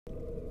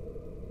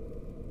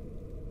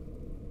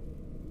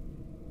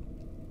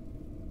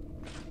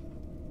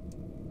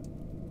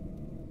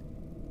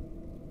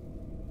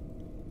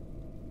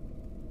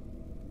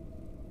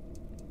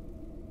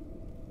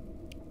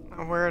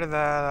Where'd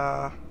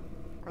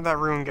that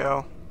rune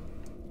go?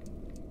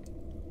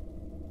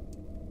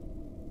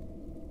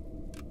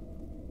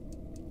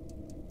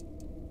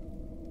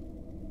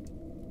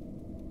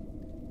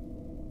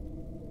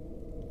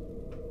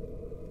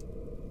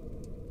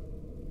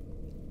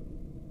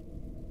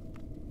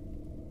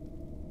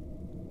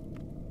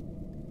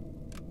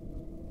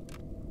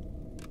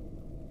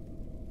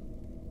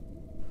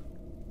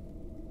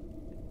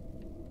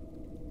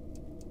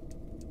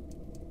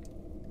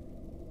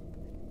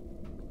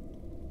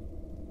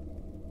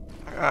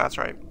 That's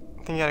right.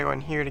 I think you gotta go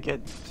in here to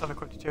get stuff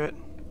equipped to it.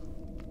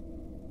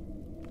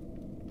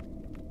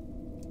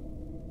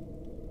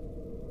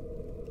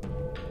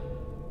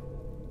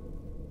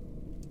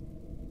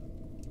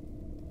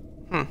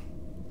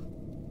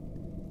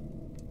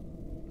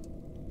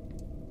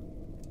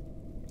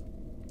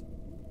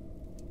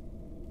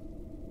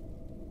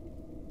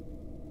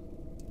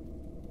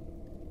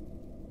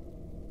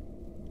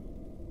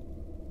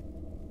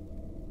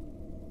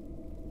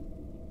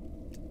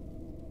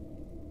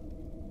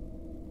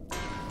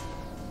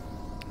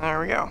 There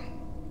we go.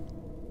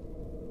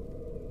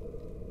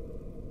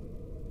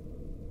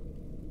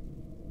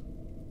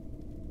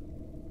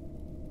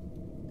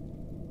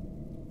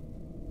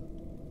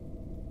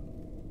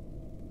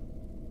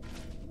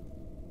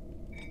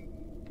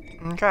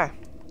 Okay.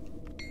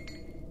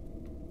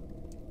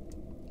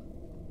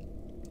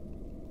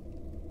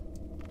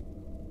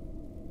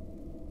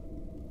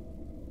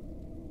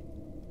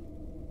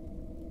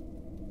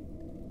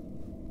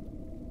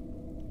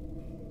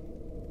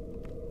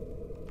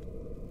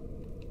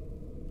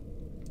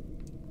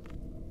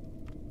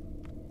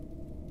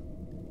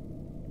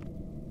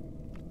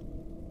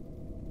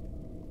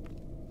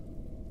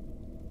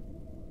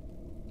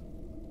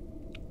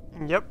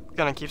 Yep,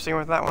 gonna keep sticking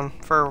with that one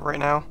for right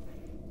now.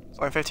 It's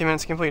only 15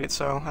 minutes completed,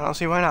 so I don't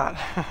see why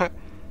not.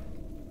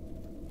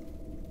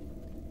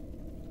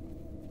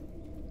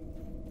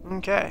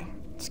 Okay,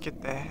 let's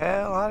get the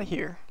hell out of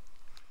here.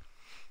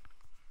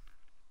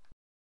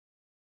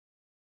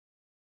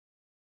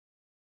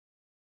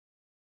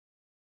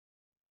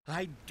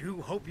 I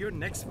do hope your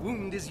next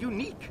wound is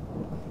unique.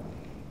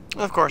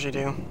 Of course you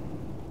do.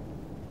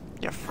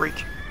 You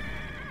freak.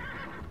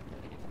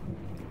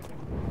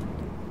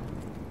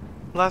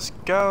 Let's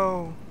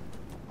go.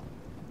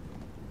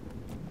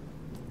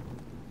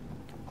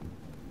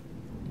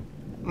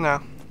 No.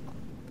 I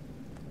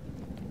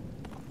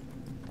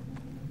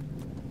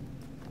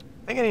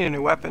think I need a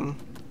new weapon.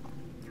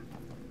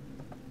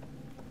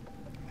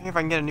 I think if I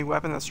can get a new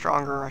weapon that's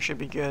stronger, I should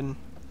be good.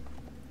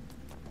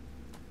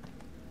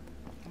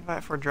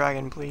 Invite for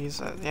dragon,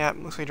 please. Yeah,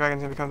 looks like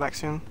dragon's gonna be coming back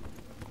soon.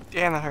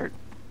 Damn, that hurt.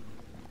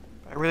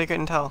 I really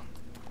couldn't tell.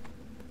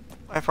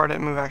 My far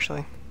didn't move,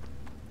 actually.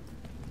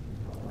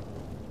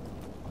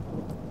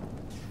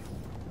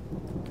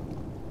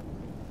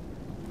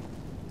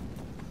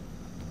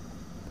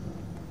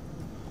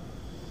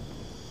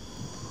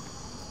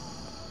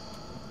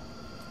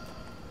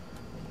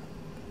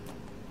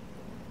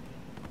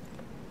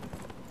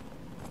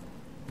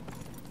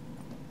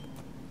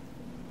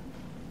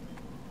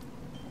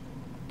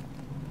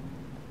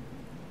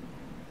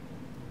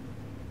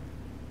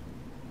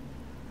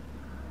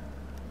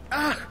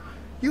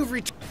 You've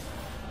returned.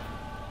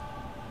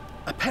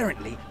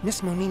 Apparently,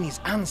 Miss Monini's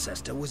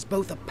ancestor was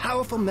both a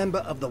powerful member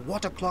of the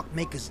Water Clock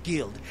Makers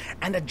Guild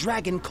and a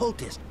dragon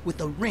cultist with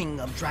the ring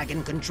of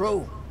dragon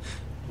control.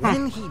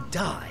 When he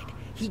died,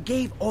 he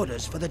gave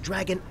orders for the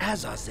dragon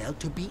Azazel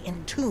to be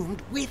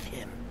entombed with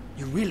him.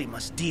 You really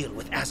must deal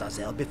with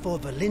Azazel before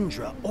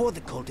Valindra or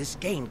the cultists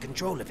gain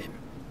control of him.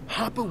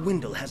 Harper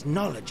Windle has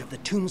knowledge of the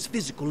tomb's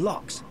physical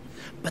locks,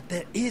 but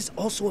there is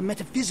also a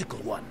metaphysical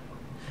one.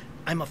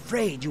 I'm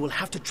afraid you will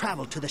have to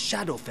travel to the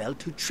Shadowfell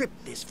to trip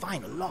this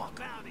final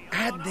lock.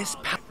 Add this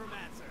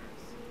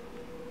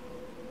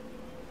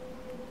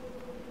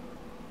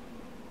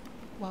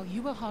While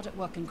you were hard at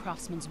work in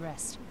Craftsman's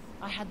Rest,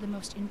 I had the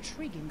most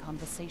intriguing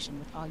conversation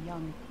with our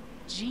young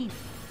Jean.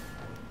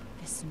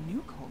 This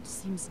new cult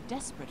seems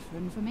desperate for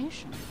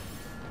information.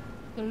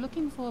 They're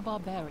looking for a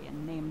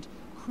barbarian named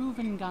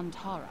Kruven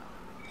Gantara,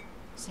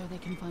 so they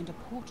can find a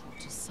portal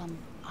to some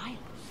island.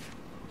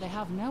 They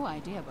have no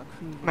idea where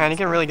Kruven is. Man, you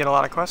can really get a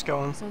lot of quests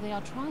going. So they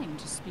are trying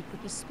to speak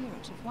with the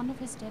spirit of one of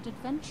his dead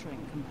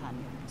adventuring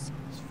companions.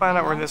 Let's find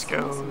out where this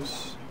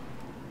goes.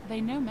 They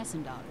know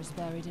Messendar is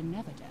buried in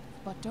Neverdeath,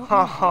 but don't know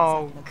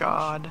Oh,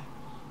 God.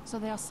 So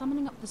they are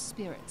summoning up the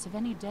spirits of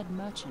any dead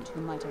merchant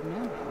who might have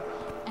known him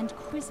and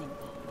quizzing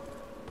them.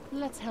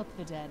 Let's help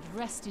the dead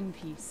rest in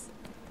peace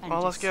and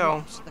well, let's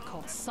go. disrupt the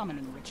cult's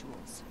summoning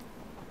rituals.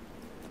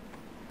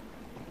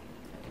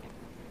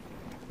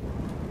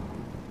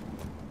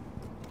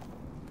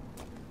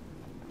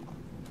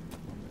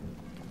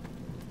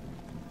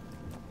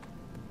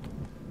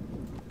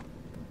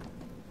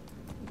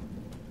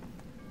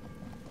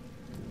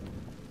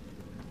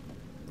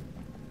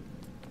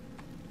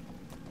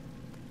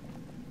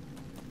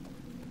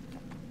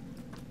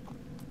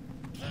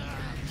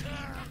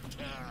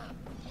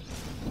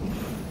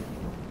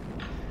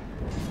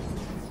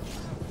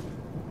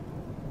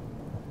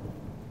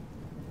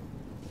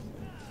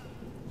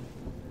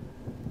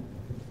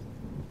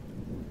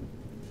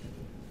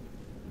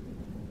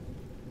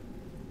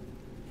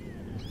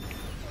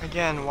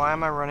 Again, why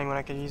am I running when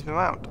I could use my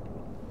mount?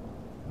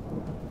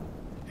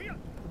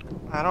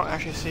 I don't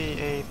actually see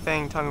a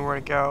thing telling me where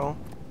to go.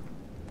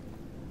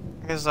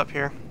 I guess it's up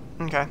here.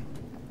 Okay.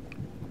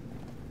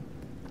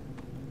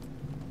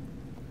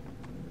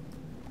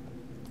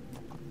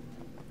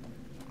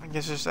 I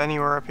guess just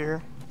anywhere up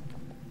here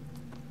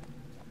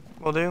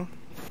will do.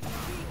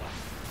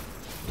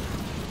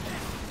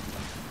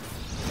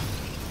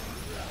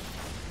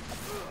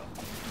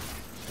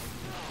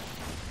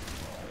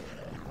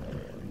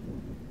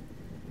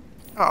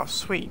 Oh,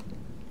 sweet.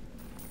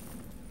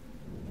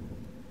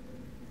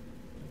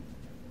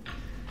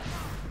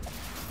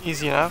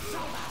 Easy enough.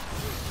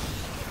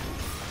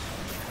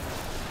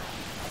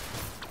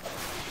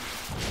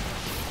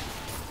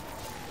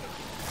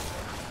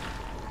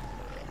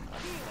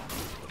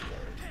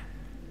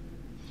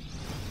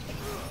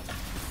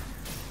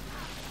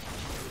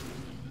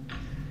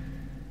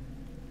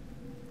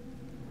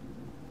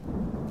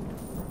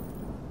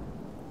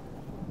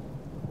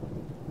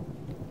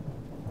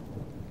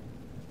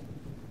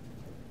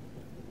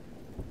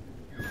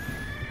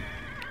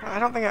 I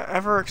don't think I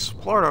ever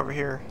explored over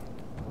here.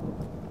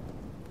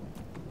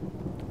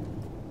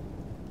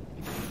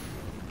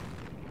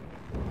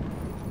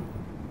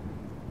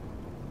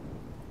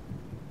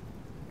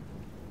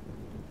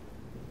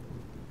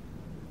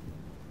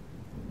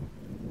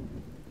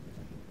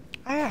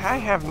 I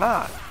have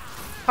not.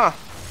 Huh.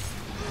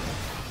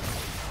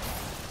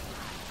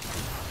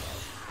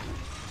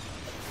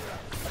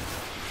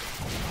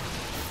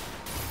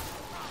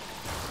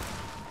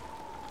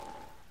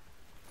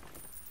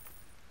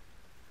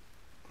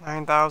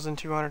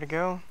 $9,200 to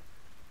go.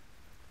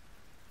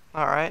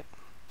 Alright.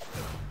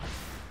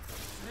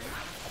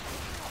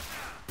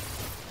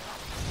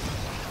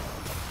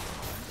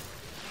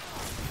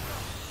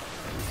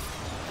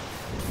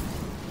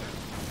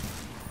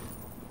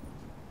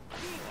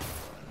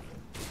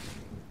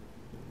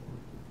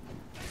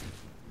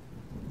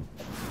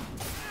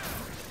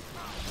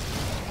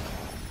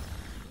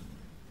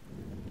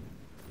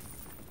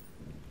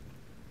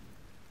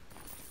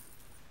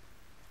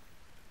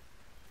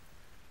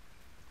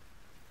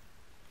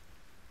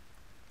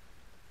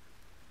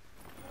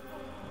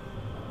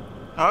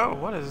 Oh,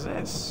 what is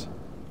this?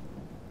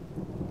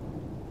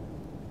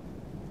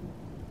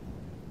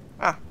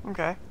 Ah,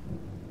 okay.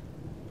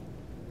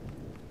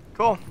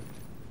 Cool.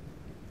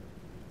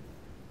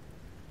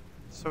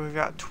 So we've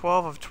got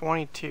 12 of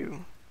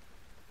 22.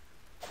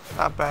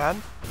 Not bad.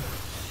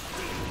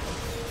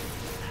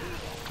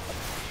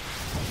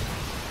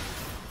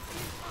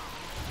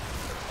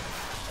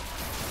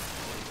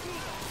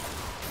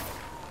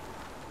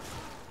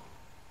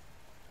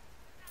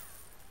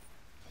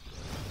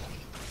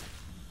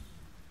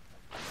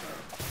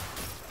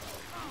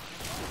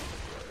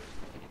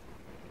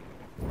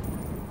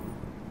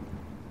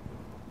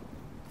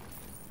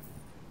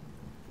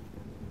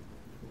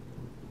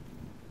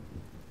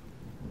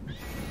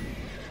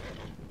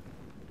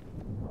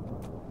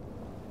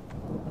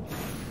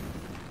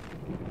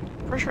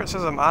 Pretty sure it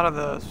says I'm out of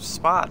the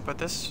spot, but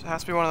this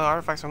has to be one of the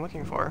artifacts I'm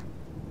looking for.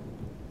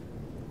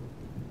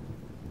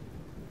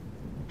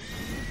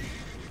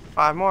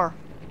 5 more.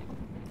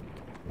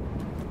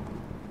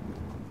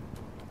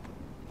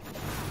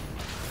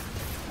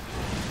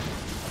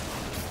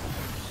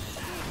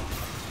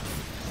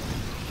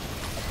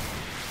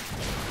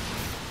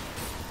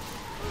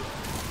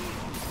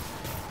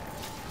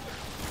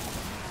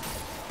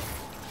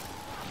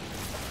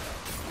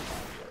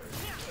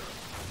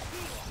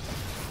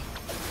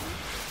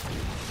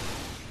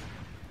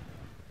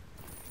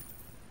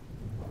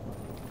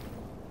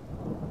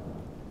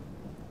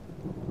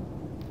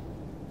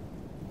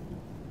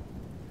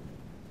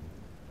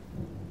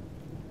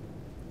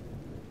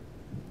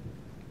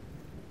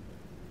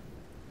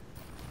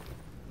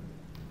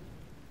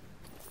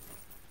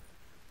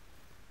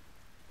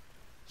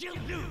 You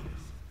lose.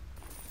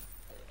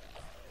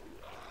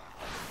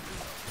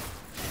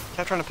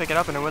 Kept trying to pick it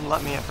up and it wouldn't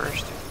let me at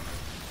first.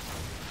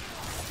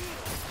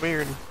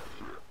 Weird.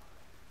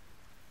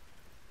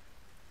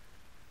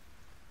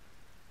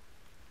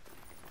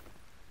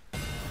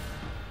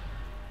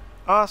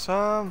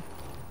 Awesome.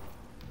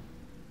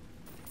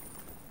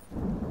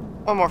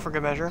 One more for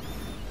good measure.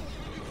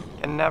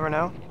 You never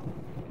know.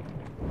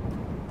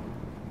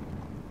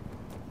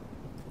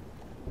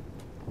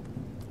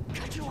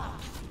 Cut you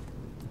off.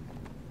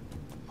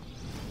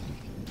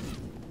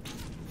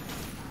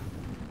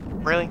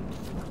 Really? You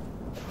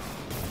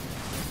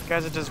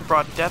guys have just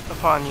brought death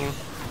upon you.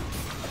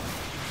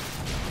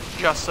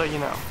 Just so you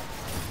know.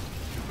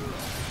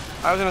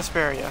 I was gonna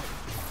spare you.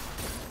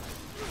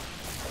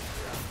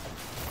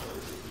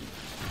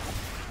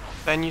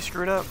 Then you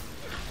screwed up.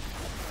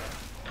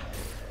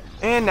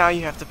 And now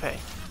you have to pay.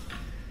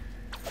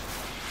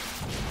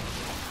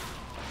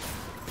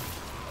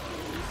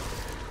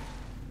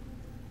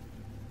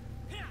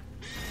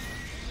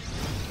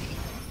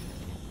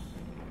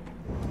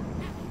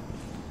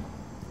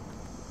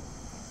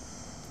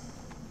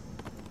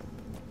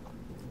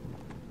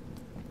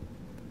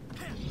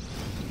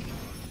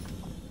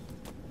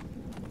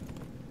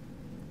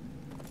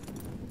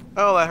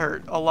 Oh, that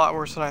hurt. A lot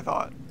worse than I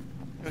thought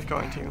it was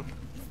going to.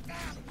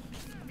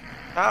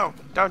 Oh,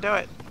 don't do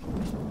it.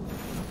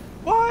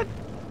 What?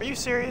 Are you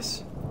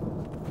serious?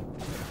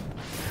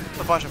 It's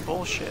a bunch of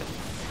bullshit.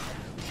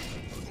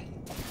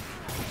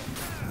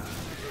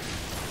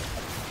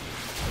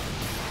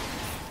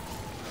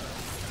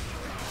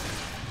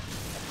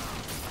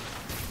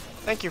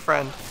 Thank you,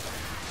 friend.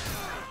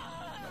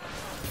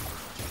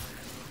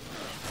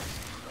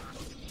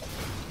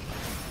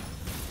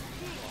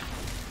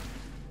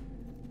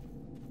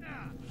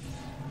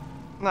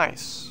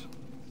 Nice.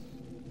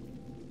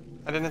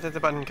 I didn't hit the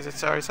button because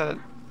it's already said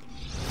it.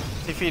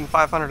 Defeating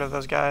 500 of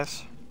those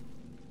guys.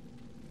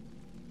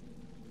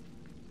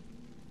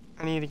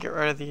 I need to get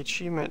rid of the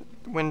achievement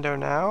window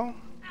now.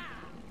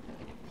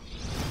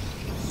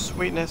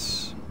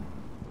 Sweetness.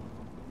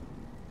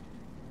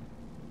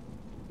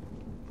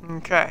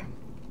 Okay.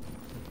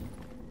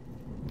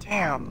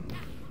 Damn.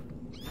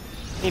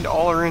 Need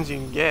all the runes you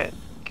can get,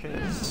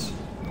 because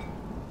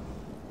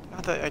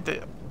not that I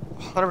did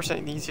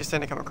 100% the easiest thing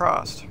to come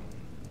across.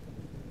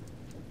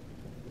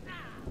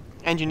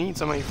 And you need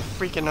so many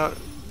freaking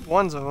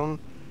ones of them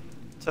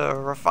to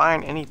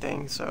refine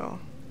anything, so.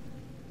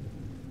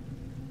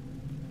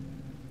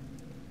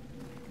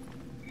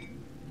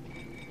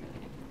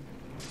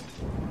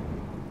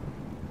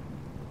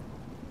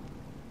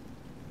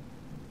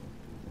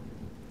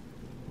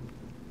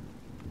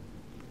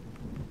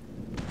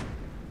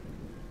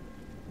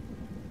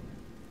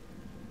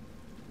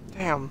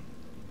 Damn.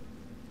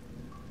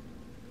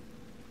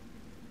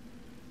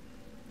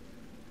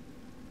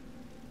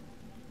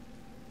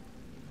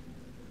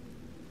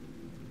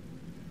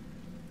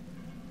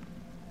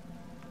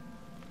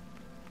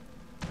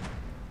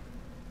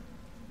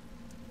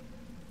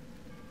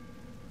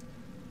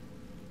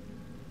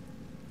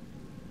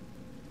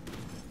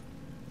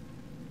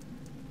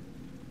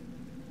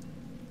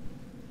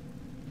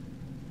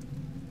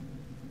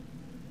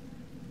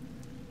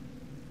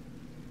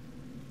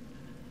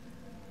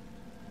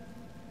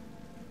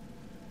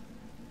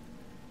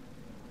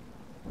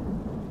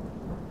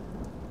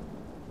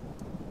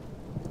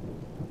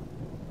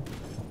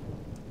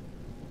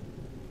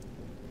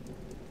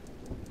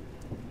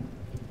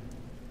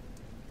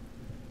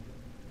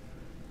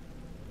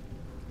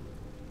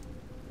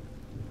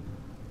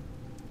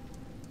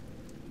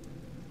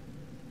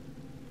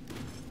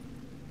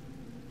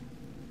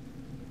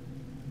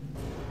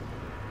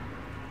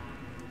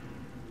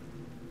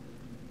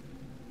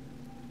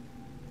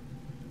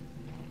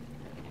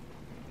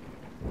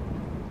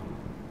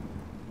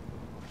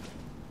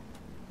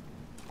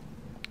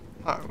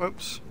 Oh,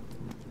 whoops.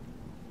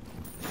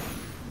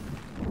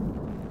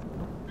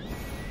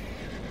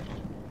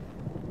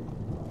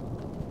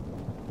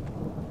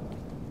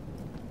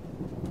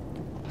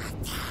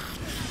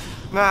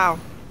 No,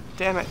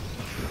 damn it.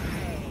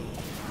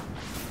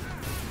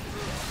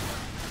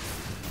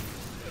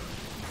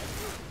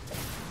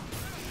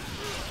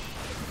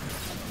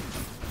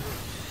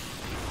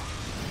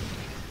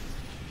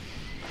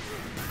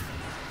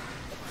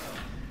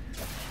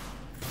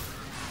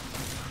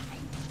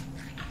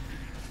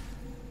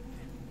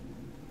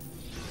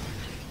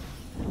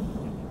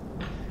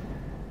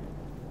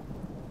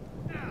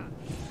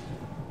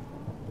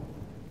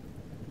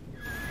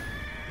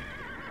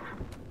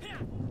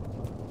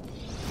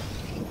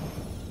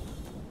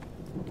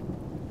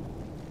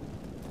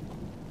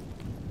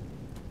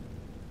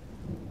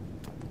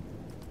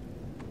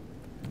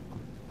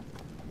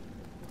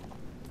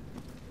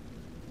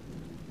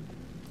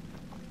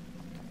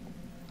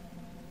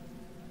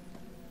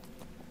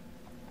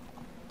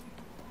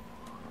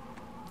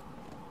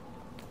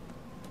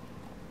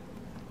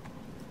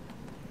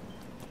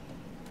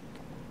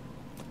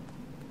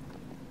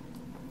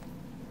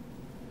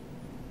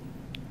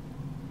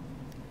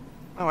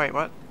 Oh wait,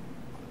 what?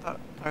 Oh,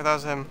 that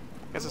was him.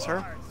 Guess it's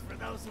her? For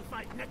those who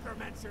fight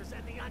necromancers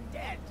and the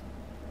undead.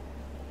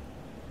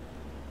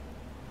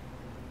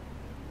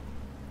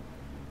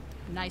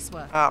 Nice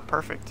work. Ah,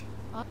 perfect.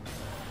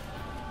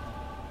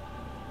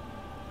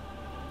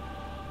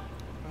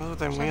 Oh,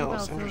 then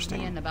wheels. filled me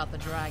Interesting. in about the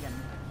dragon.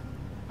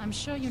 I'm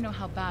sure you know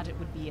how bad it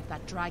would be if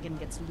that dragon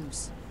gets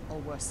loose, or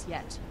worse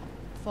yet,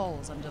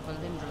 falls under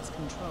Valindra's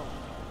control.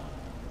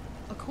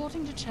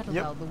 According to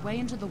Chettlewell, the way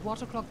into the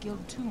Waterclock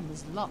Guild tomb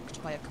is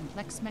locked by a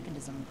complex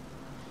mechanism.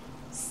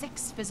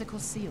 6 physical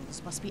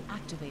seals must be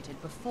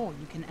activated before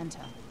you can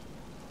enter.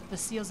 The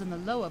seals in the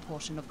lower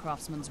portion of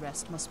Craftsman's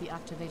Rest must be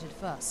activated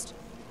first,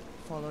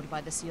 followed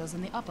by the seals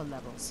in the upper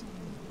levels.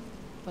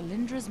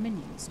 Valindra's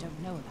minions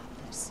don't know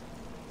about this,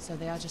 so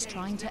they are just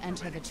trying to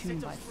enter the tomb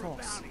by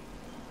force.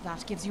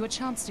 That gives you a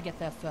chance to get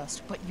there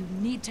first, but you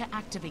need to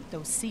activate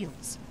those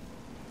seals.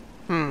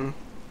 I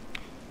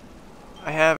have